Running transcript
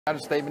A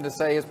statement to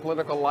say his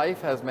political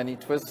life has many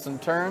twists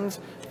and turns.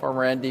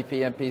 Former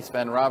NDP MP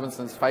Svend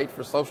Robinson's fight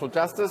for social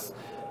justice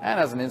and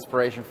as an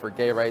inspiration for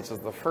gay rights as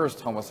the first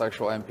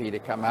homosexual MP to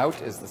come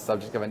out is the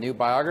subject of a new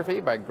biography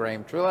by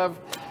Graham Truelove.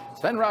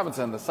 Svend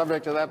Robinson, the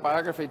subject of that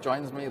biography,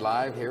 joins me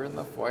live here in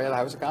the foyer of the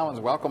House of Commons.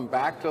 Welcome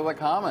back to the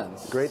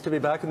Commons. Great to be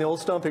back in the old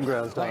stomping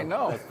grounds, Tom. I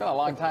know, it's been a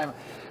long time.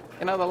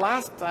 You know, the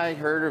last I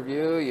heard of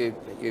you,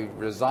 you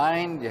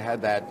resigned, you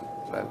had that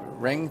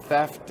ring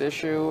theft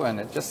issue, and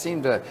it just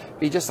seemed to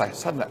be just like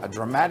a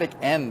dramatic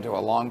end to a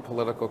long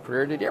political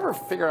career. Did you ever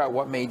figure out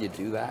what made you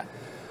do that?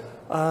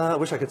 I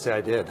wish I could say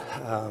I did.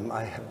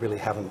 I really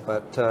haven't,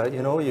 but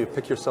you know, you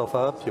pick yourself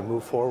up, you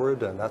move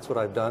forward, and that's what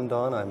I've done,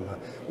 Don. I'm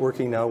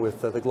working now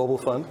with the Global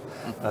Fund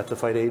to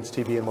fight AIDS,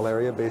 TB, and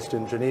malaria, based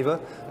in Geneva.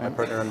 My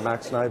partner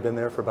Max and I have been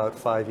there for about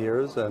 5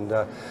 years, and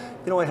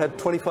you know, I had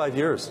 25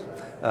 years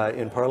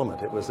in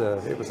Parliament. It was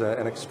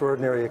an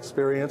extraordinary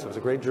experience. It was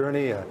a great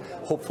journey.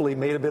 Hopefully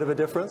made a bit of a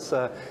difference.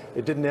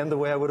 It didn't end the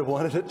way I would have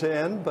wanted it to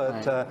end,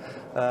 but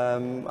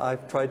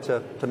I've tried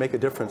to make a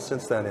difference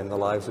since then in the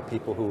lives of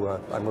people who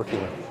I'm working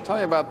with. Tell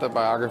me about the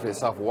biography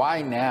itself.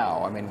 Why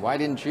now? I mean, why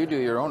didn't you do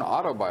your own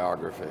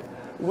autobiography?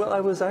 Well,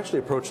 I was actually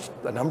approached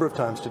a number of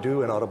times to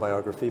do an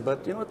autobiography,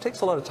 but you know, it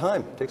takes a lot of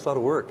time, it takes a lot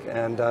of work.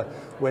 And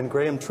when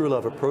Graham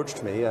Truelove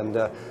approached me and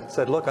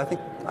said, "Look, I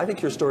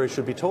think your story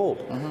should be told,"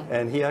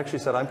 and he actually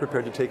said, "I'm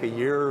prepared to take a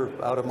year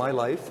out of my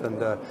life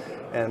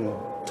and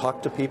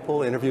talk to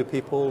people, interview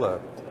people."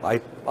 I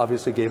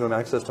obviously gave him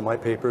access to my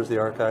papers, the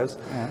archives,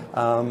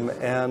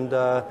 and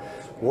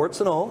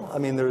warts and all. I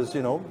mean, there's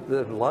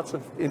lots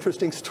of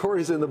interesting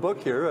stories in the book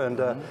here,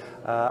 and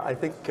I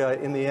think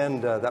in the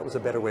end that was a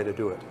better way to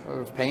do it. It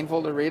was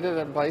painful to read it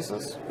in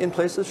places? In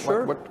places,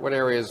 sure. What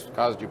areas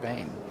caused you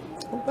pain?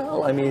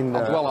 Well, I mean,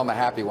 I'll dwell on the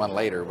happy one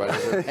later, but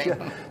is it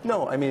painful? Yeah.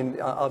 No, I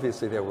mean,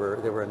 obviously there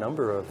were a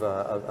number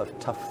of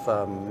tough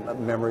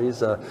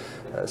memories.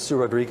 Sue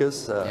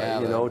Rodriguez,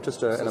 you know,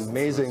 just an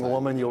amazing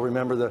woman. You'll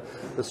remember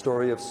the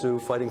story of Sue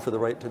fighting for the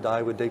right to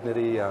die with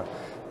dignity.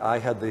 I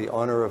had the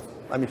honor of,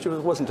 I mean, she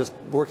wasn't just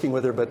working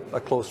with her, but a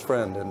close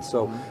friend. And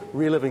so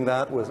reliving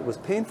that was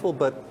painful,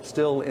 but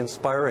still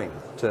inspiring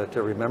to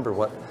remember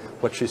what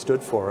she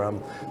stood for.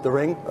 The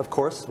ring, of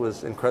course,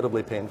 was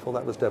incredibly painful.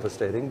 That was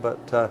devastating.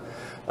 But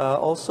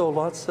also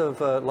lots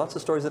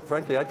of stories that,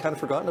 frankly, I'd kind of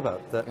forgotten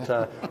about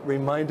that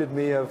reminded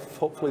me of,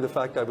 hopefully, the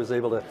fact I was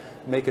able to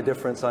make a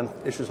difference on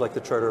issues like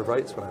the Charter of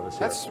Rights when I was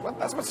here.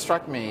 That's what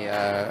struck me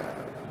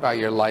about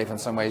your life in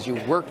some ways.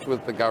 You worked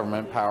with the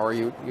government power.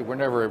 You were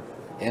never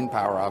in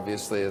power,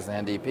 obviously, as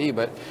an NDP,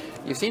 but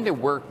you seem to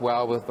work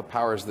well with the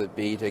powers that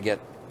be to get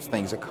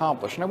things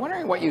accomplished. And I'm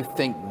wondering what you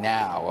think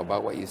now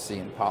about what you see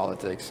in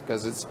politics,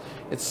 because it's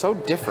so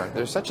different.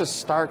 There's such a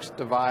stark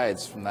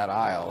divides from that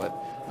aisle that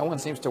no one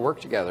seems to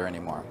work together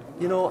anymore.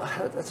 You know,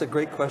 that's a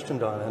great question,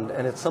 Don,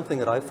 and it's something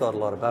that I've thought a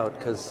lot about,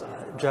 because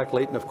Jack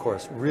Layton, of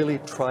course, really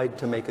tried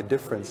to make a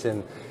difference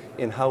in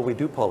how we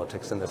do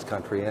politics in this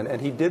country,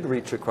 and he did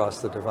reach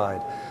across the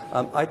divide.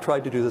 I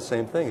tried to do the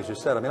same thing, as you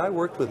said. I mean, I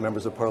worked with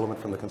members of Parliament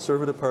from the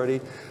Conservative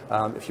Party.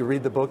 If you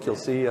read the book, you'll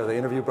see the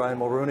interview Brian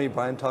Mulroney.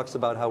 Brian talks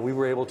about how we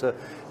were able to,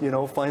 you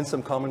know, find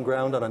some common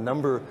ground on a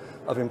number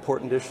of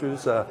important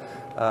issues.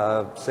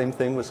 Same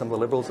thing with some of the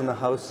Liberals in the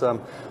House.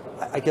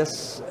 I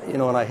guess, you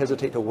know, and I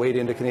hesitate to wade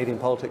into Canadian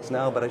politics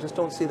now, but I just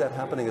don't see that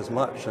happening as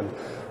much. And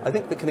I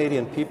think the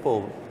Canadian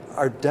people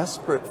are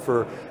desperate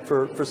for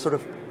sort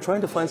of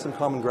trying to find some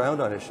common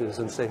ground on issues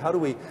and say, how do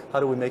we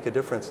make a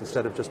difference,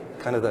 instead of just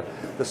kind of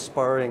the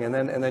sparring. And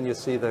then you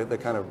see the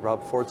kind of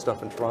Rob Ford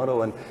stuff in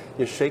Toronto, and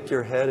you shake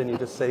your head and you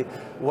just say,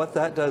 what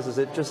that does is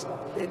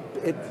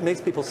it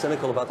makes people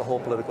cynical about the whole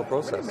political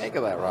process. What do you make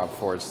of that Rob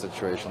Ford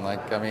situation?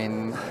 Like, I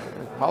mean,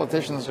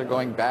 politicians are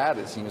going bad,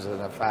 it seems, at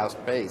a fast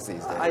pace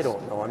these days. I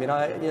don't know. I mean,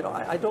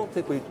 I don't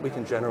think we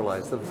can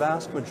generalize. The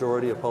vast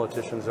majority of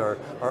politicians are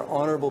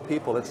honorable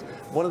people. It's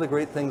one of the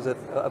great things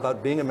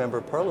about being a member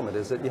of Parliament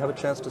is that you have a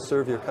chance to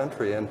serve your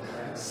country. And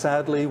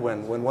sadly,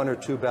 when one or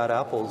two bad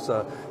apples,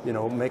 you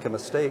know, make a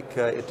mistake,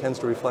 it tends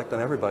to reflect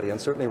on everybody.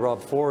 And certainly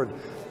Rob Ford,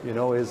 you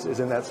know, is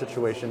in that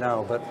situation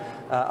now. But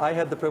I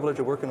had the privilege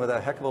of working with a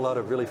heck of a lot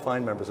of really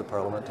fine members of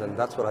Parliament, and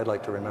that's what I'd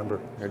like to remember.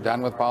 You're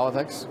done with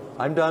politics?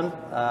 I'm done.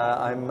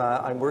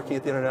 I'm working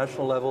at the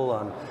international level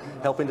on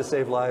helping to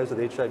save lives with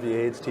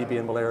HIV/AIDS, TB,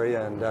 and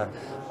malaria, and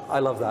I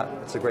love that.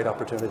 It's a great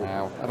opportunity.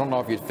 I don't know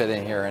if you'd fit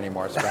in here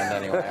anymore, Svend,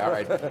 anyway. All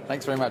right.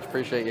 Thanks very much.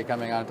 Appreciate you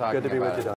coming on and talking about it. Good to be with you, Don.